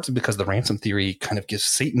it was largely because the ransom theory kind of gives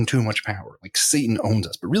Satan too much power. Like Satan owns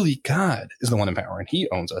us, but really God is the one in power and he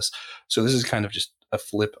owns us. So this is kind of just a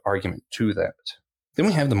flip argument to that. Then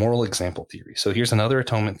we have the moral example theory. So here's another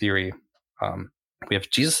atonement theory. We have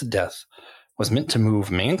Jesus' death was meant to move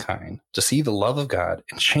mankind to see the love of God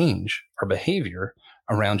and change our behavior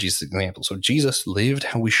around Jesus' example. So Jesus lived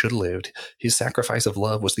how we should have lived. His sacrifice of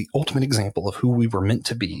love was the ultimate example of who we were meant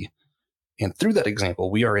to be. And through that example,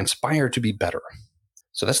 we are inspired to be better.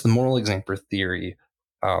 So that's the moral example theory.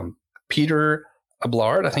 Peter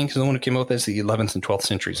Abelard, I think, is the one who came up with this, the 11th and 12th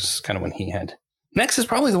centuries. This is kind of when he had. Next is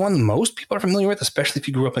probably the one most people are familiar with, especially if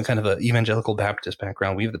you grew up in kind of an evangelical Baptist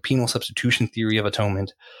background. We have the penal substitution theory of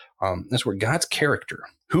atonement. That's where God's character,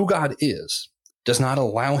 who God is, does not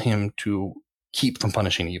allow him to keep from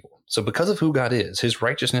punishing evil. So because of who God is, his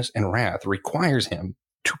righteousness and wrath requires him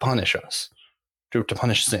to punish us, to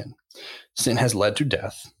punish sin. Sin has led to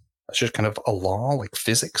death. That's just kind of a law, like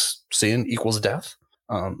physics. Sin equals death.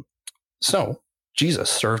 So Jesus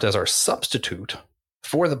served as our substitute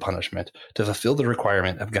for the punishment to fulfill the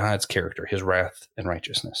requirement of God's character, his wrath and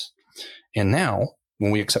righteousness. And now,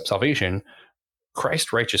 when we accept salvation,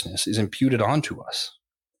 Christ's righteousness is imputed onto us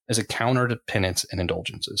as a counter to penance and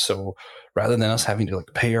indulgences. So rather than us having to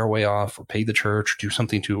pay our way off or pay the church or do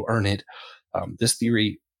something to earn it, this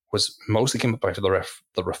theory was mostly came up by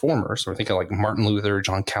the reformers. So we're thinking like Martin Luther,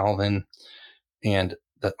 John Calvin, and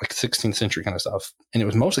that 16th century kind of stuff. And it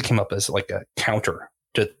was mostly came up as like a counter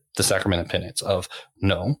to the sacrament of penance of,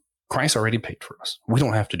 no, Christ already paid for us. We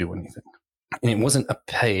don't have to do anything. And it wasn't a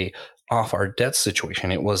pay off our debt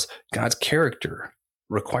situation. It was God's character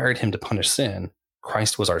required him to punish sin.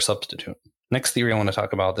 Christ was our substitute. Next theory I want to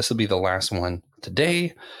talk about, this will be the last one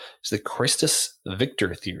today, is the Christus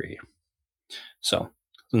Victor theory. So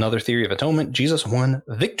Another theory of atonement, Jesus won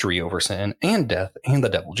victory over sin and death and the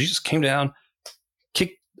devil. Jesus came down,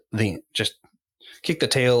 kicked the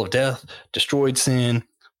tail of death, destroyed sin,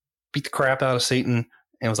 beat the crap out of Satan,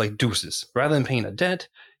 and was like deuces. Rather than paying a debt,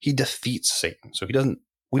 he defeats Satan. So we don't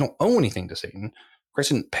owe anything to Satan.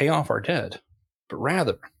 Christ didn't pay off our debt, but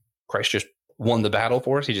rather Christ just won the battle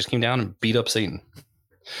for us. He just came down and beat up Satan.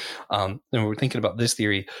 And we're thinking about this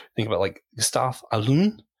theory, think about like Gustave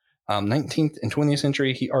Allun, 19th and 20th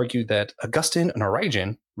century. He argued that Augustine and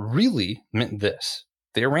Origen really meant this.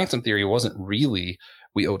 Their ransom theory wasn't really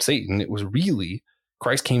we owed Satan. It was really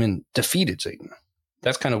Christ came and defeated Satan.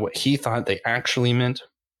 That's kind of what he thought they actually meant,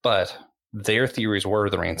 but their theories were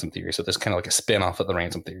the ransom theory. So this kind of like a spin-off of the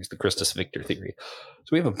ransom theories, the Christus Victor theory.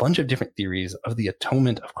 So we have a bunch of different theories of the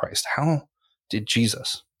atonement of Christ. How did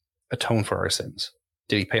Jesus atone for our sins?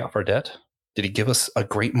 Did he pay off our debt? Did he give us a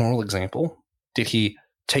great moral example? Did he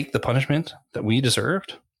take the punishment that we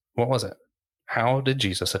deserved? What was it? How did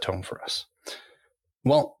Jesus atone for us?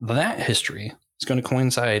 Well, that history is going to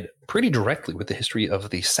coincide pretty directly with the history of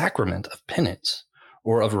the sacrament of penance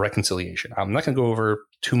or of reconciliation. I'm not going to go over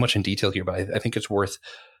too much in detail here, but I think it's worth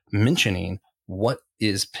mentioning what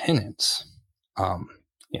is penance. So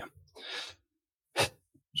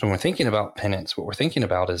when we're thinking about penance, what we're thinking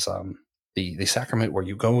about is the sacrament where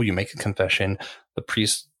you go, you make a confession, the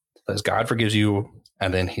priest says God forgives you,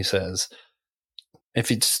 and then he says, if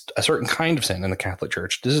it's a certain kind of sin in the Catholic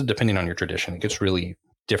Church, this is depending on your tradition. It gets really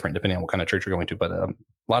different depending on what kind of church you're going to, but a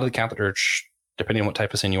lot of the Catholic Church, depending on what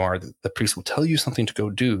type of sin you are, the priest will tell you something to go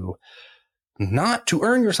do, not to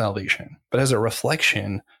earn your salvation, but as a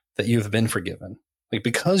reflection that you've been forgiven. Like,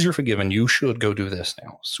 because you're forgiven, you should go do this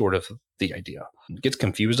now, sort of the idea. It gets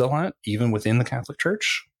confused a lot, even within the Catholic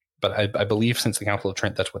Church, but I believe since the Council of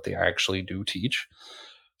Trent, that's what they actually do teach.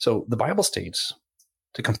 So the Bible states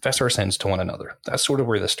to confess our sins to one another. That's sort of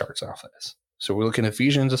where this starts off as. So we're looking at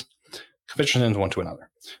Ephesians, confession sins one to another.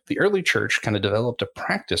 The early church kind of developed a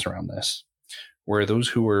practice around this, where those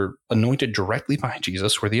who were anointed directly by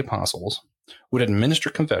Jesus, were the apostles, would administer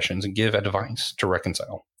confessions and give advice to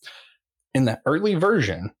reconcile. In that early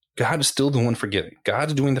version, God is still the one forgiving. God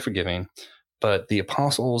is doing the forgiving, but the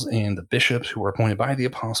apostles and the bishops who were appointed by the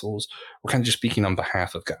apostles were kind of just speaking on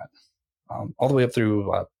behalf of God. All the way up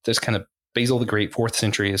through this kind of Basil the Great, 4th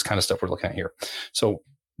century is kind of stuff we're looking at here. So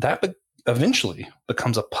that eventually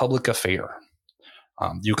becomes a public affair.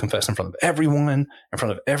 You confess in front of everyone. In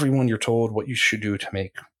front of everyone, you're told what you should do to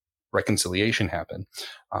make reconciliation happen.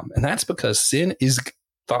 And that's because sin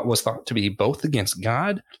was thought to be both against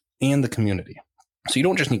God and the community. So you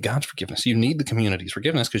don't just need God's forgiveness. You need the community's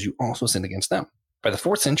forgiveness because you also sinned against them. By the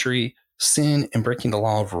 4th century, sin and breaking the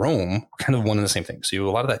law of Rome were kind of one and the same thing. So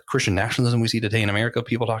a lot of that Christian nationalism we see today in America,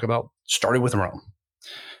 people talk about, started with Rome.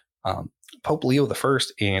 Pope Leo I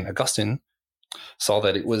and Augustine saw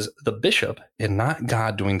that it was the bishop and not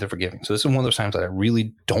God doing the forgiving. So this is one of those times that I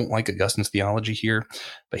really don't like Augustine's theology here,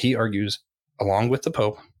 but he argues, along with the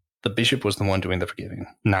Pope, the bishop was the one doing the forgiving,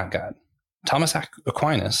 not God. Thomas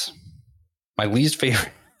Aquinas, my least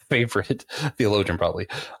favorite theologian probably.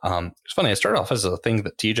 It's funny, I started off as a thing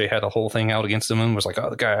that TJ had a whole thing out against him and was like, oh,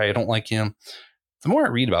 the guy, I don't like him. The more I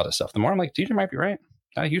read about his stuff, the more I'm like, TJ might be right.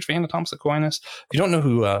 Not a huge fan of Thomas Aquinas. If you don't know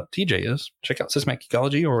who TJ is, check out Systematic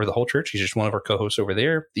Theology or The Whole Church. He's just one of our co-hosts over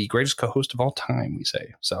there. The greatest co-host of all time, we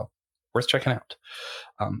say. So worth checking out.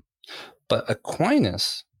 But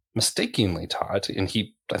Aquinas mistakenly taught, and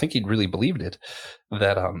I think he'd really believed it,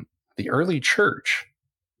 that the early church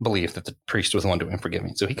believed that the priest was the one doing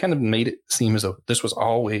forgiving. So he kind of made it seem as though this was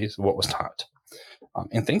always what was taught.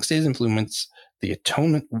 And thanks to his influence, the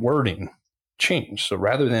atonement wording changed. So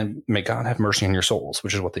rather than may God have mercy on your souls,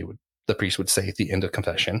 which is what the priest would say at the end of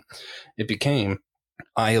confession, it became,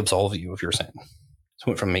 I absolve you of your sin. So it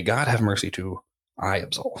went from may God have mercy to I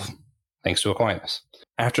absolve, thanks to Aquinas.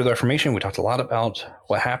 After the Reformation, we talked a lot about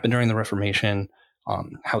what happened during the Reformation,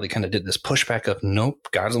 how they kind of did this pushback of, nope,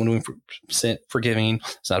 God's the one doing forgiving.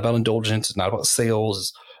 It's not about indulgence. It's not about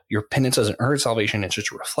sales. Your penance doesn't earn salvation. It's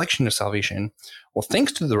just a reflection of salvation. Well,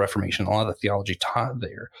 thanks to the Reformation, a lot of the theology taught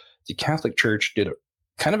there, the Catholic Church did a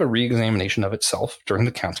kind of a re-examination of itself during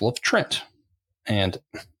the Council of Trent. And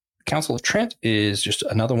the Council of Trent is just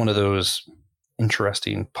another one of those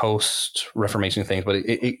interesting post-Reformation things, but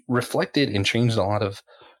it reflected and changed a lot of,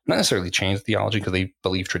 not necessarily changed theology because they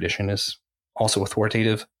believe tradition is also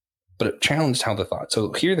authoritative, but it challenged how they thought.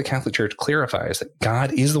 So here the Catholic Church clarifies that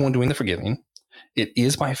God is the one doing the forgiving. It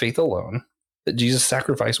is by faith alone, that Jesus'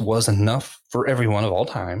 sacrifice was enough for everyone of all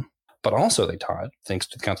time. But also they taught, thanks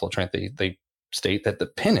to the Council of Trent, they state that the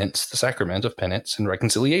penance, the sacrament of penance and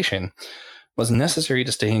reconciliation, was necessary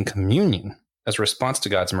to stay in communion as a response to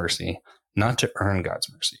God's mercy, not to earn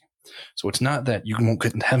God's mercy. So it's not that you won't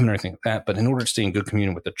get into heaven or anything like that, but in order to stay in good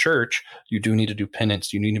communion with the church, you do need to do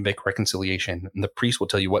penance. You need to make reconciliation. And the priest will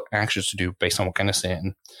tell you what actions to do based on what kind of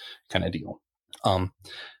sin kind of deal.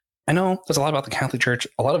 I know there's a lot about the Catholic Church.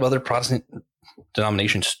 A lot of other Protestant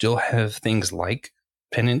denominations still have things like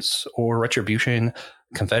penance or retribution,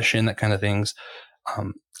 confession, that kind of things.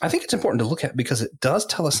 I think it's important to look at because it does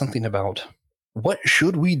tell us something about what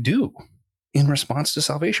should we do in response to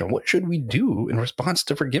salvation? What should we do in response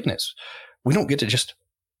to forgiveness? We don't get to just,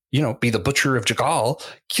 be the butcher of Jagal,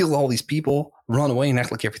 kill all these people, run away and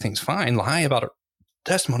act like everything's fine, lie about our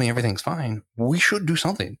testimony, everything's fine. We should do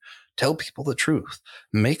something. Tell people the truth,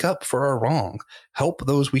 make up for our wrong, help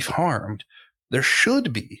those we've harmed. There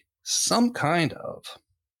should be some kind of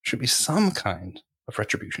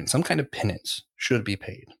retribution, some kind of penance should be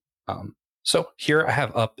paid. So here I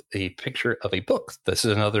have up a picture of a book. This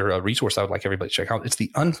is another resource I would like everybody to check out. It's The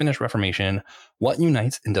Unfinished Reformation, What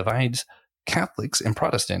Unites and Divides Catholics and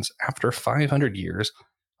Protestants After 500 Years.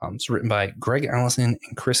 It's written by Greg Allison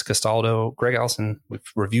and Chris Castaldo. Greg Allison,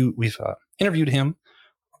 we've interviewed him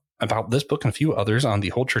about this book and a few others on the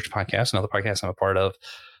Whole Church podcast, another podcast I'm a part of.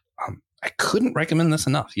 I couldn't recommend this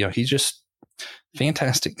enough. He's just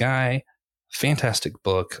fantastic guy, fantastic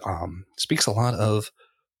book. Speaks a lot of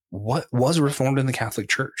what was reformed in the Catholic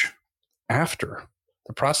Church after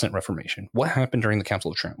the Protestant Reformation. What happened during the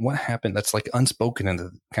Council of Trent? What happened that's like unspoken in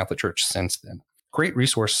the Catholic Church since then? Great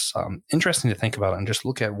resource. Interesting to think about and just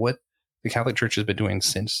look at what the Catholic Church has been doing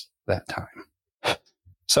since that time.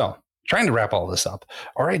 So, trying to wrap all this up,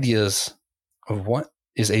 our ideas of what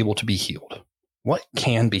is able to be healed, what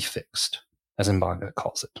can be fixed, as Mbaga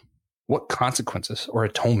calls it, what consequences or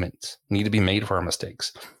atonements need to be made for our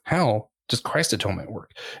mistakes, how does Christ's atonement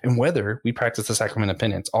work, and whether we practice the sacrament of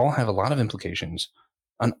penance all have a lot of implications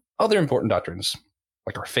on other important doctrines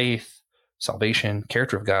like our faith, salvation,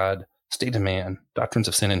 character of God, state of man, doctrines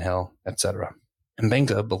of sin and hell, etc.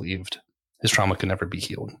 Mbenga believed his trauma could never be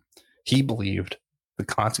healed. He believed the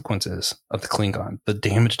consequences of the Klingon, the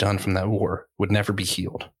damage done from that war, would never be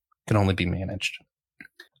healed, can only be managed.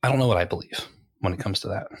 I don't know what I believe when it comes to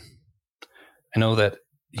that. I know that,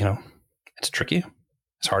 it's tricky.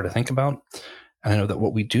 It's hard to think about. And I know that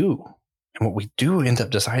what we do end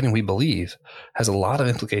up deciding we believe has a lot of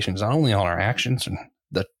implications, not only on our actions and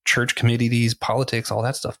the church committees, politics, all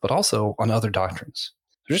that stuff, but also on other doctrines.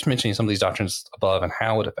 So just mentioning some of these doctrines above and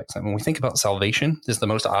how it affects them. When we think about salvation, this is the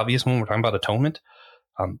most obvious one. We're talking about atonement.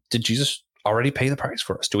 Did Jesus already pay the price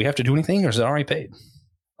for us? Do we have to do anything, or is it already paid?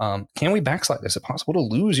 Can we backslide? Is it possible to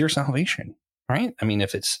lose your salvation? Right? I mean,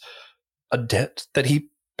 if it's a debt that he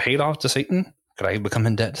paid off to Satan, could I become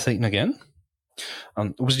in debt to Satan again?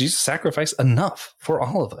 Was Jesus' sacrifice enough for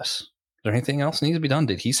all of us? Is there anything else needs to be done?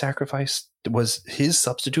 Did he sacrifice? Was his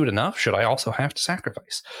substitute enough? Should I also have to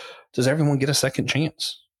sacrifice? Does everyone get a second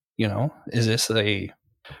chance? Is this a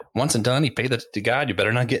once and done? He paid that to God. You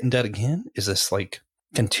better not get in debt again. Is this like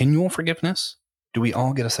continual forgiveness? Do we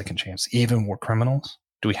all get a second chance? Even we're criminals?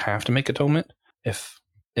 Do we have to make atonement? If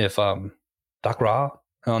Doc Ra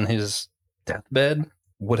on his deathbed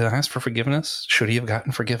would have asked for forgiveness, should he have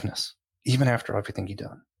gotten forgiveness even after everything he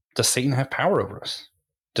done? Does Satan have power over us?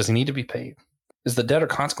 Does he need to be paid? Is the debt or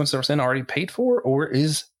consequence of our sin already paid for, or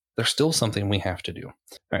is there still something we have to do? All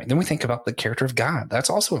right, then we think about the character of God. That's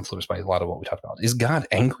also influenced by a lot of what we talked about. Is God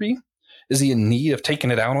angry? Is he in need of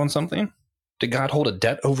taking it out on something? Did God hold a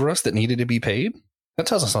debt over us that needed to be paid? That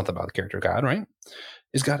tells us something about the character of God, right?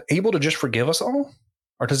 Is God able to just forgive us all?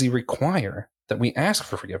 Or does he require that we ask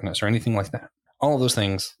for forgiveness or anything like that? All of those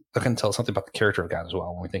things can tell us something about the character of God as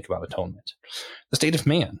well when we think about atonement. The state of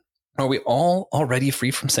man. Are we all already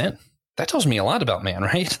free from sin? That tells me a lot about man,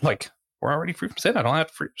 right? Like, we're already free from sin. I don't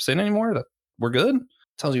have to sin anymore. That we're good.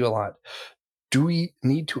 Tells you a lot. Do we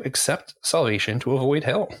need to accept salvation to avoid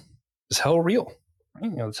hell? Is hell real?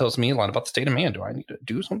 Right? It tells me a lot about the state of man. Do I need to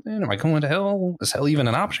do something? Am I going to hell? Is hell even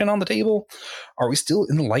an option on the table? Are we still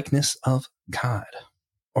in the likeness of God?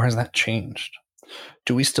 Or has that changed?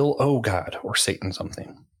 Do we still owe God or Satan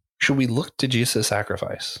something? Should we look to Jesus'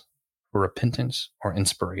 sacrifice for repentance or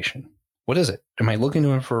inspiration? What is it? Am I looking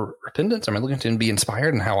to him for repentance? Am I looking to him to be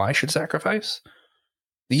inspired in how I should sacrifice?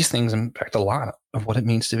 These things impact a lot of what it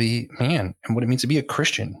means to be man and what it means to be a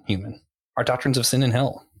Christian human. Our doctrines of sin and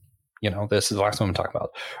hell. This is the last one I'm talking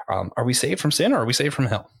about. Are we saved from sin or are we saved from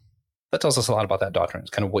hell? That tells us a lot about that doctrine.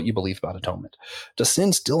 It's kind of what you believe about atonement. Does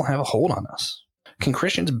sin still have a hold on us? Can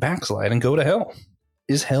Christians backslide and go to hell?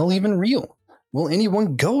 Is hell even real? Will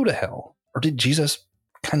anyone go to hell? Or did Jesus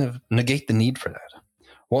kind of negate the need for that?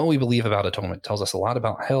 What we believe about atonement tells us a lot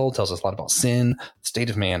about hell, tells us a lot about sin, the state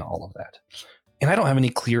of man, all of that. And I don't have any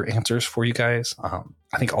clear answers for you guys.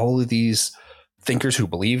 I think all of these thinkers who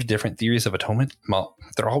believe different theories of atonement, well,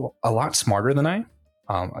 they're all a lot smarter than I.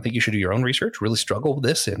 I think you should do your own research, really struggle with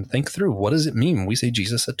this and think through, what does it mean when we say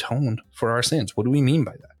Jesus atoned for our sins? What do we mean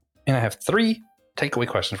by that? And I have 3 takeaway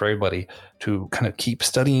questions for everybody to kind of keep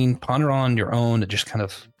studying, ponder on your own, and just kind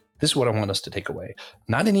of, this is what I want us to take away.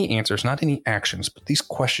 Not any answers, not any actions, but these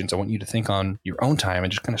questions I want you to think on your own time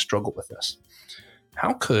and just kind of struggle with this.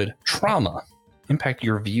 How could trauma impact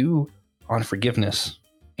your view on forgiveness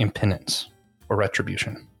and penance or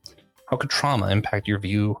retribution? How could trauma impact your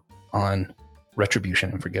view on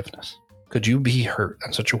retribution and forgiveness? Could you be hurt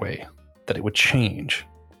in such a way that it would change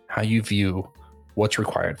how you view what's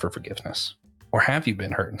required for forgiveness? Or have you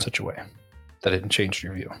been hurt in such a way that it changed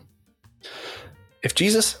your view? If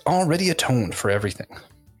Jesus already atoned for everything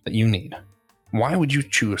that you need, why would you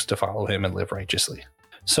choose to follow him and live righteously?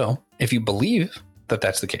 So if you believe that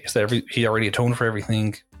that's the case, that he already atoned for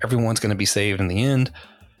everything, everyone's going to be saved in the end,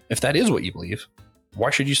 if that is what you believe,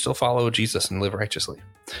 why should you still follow Jesus and live righteously?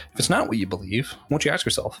 If it's not what you believe, won't you ask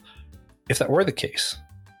yourself, if that were the case,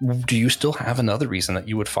 do you still have another reason that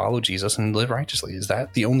you would follow Jesus and live righteously? Is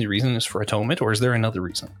that the only reason is for atonement, or is there another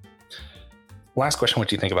reason? Last question, what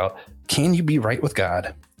do you think about, can you be right with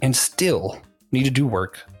God and still need to do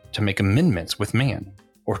work to make amendments with man?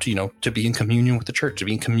 Or to be in communion with the church, to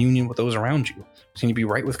be in communion with those around you? Can you be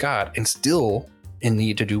right with God and still in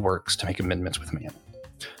need to do works to make amendments with man?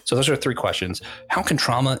 So those are 3 questions. How can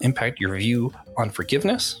trauma impact your view on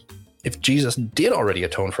forgiveness? If Jesus did already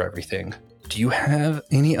atone for everything, do you have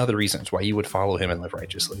any other reasons why you would follow him and live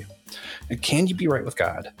righteously? And can you be right with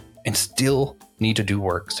God and still need to do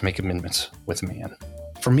works to make amendments with man?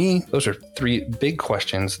 For me, those are 3 big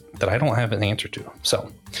questions that I don't have an answer to.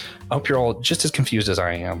 So I hope you're all just as confused as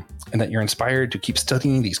I am, and that you're inspired to keep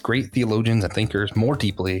studying these great theologians and thinkers more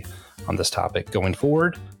deeply on this topic going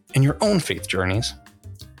forward in your own faith journeys,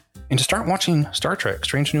 and to start watching Star Trek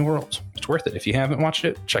Strange New Worlds. It's worth it. If you haven't watched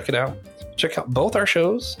it, check it out. Check out both our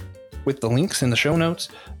shows with the links in the show notes.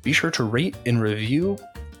 Be sure to rate and review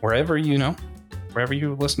wherever you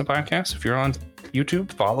listen to podcasts. If you're on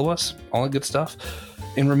YouTube, follow us, all that good stuff.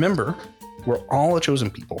 And remember, we're all a chosen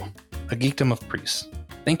people, a geekdom of priests.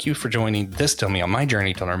 Thank you for joining this Tell Me on my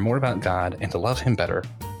journey to learn more about God and to love him better.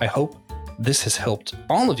 I hope this has helped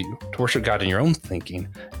all of you to worship God in your own thinking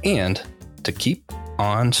and to keep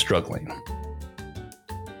on struggling.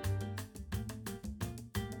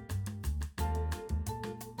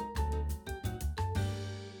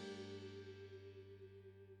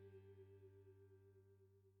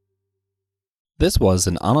 This was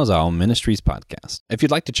an Anazao Ministries podcast. If you'd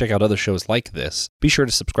like to check out other shows like this, be sure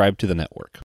to subscribe to the network.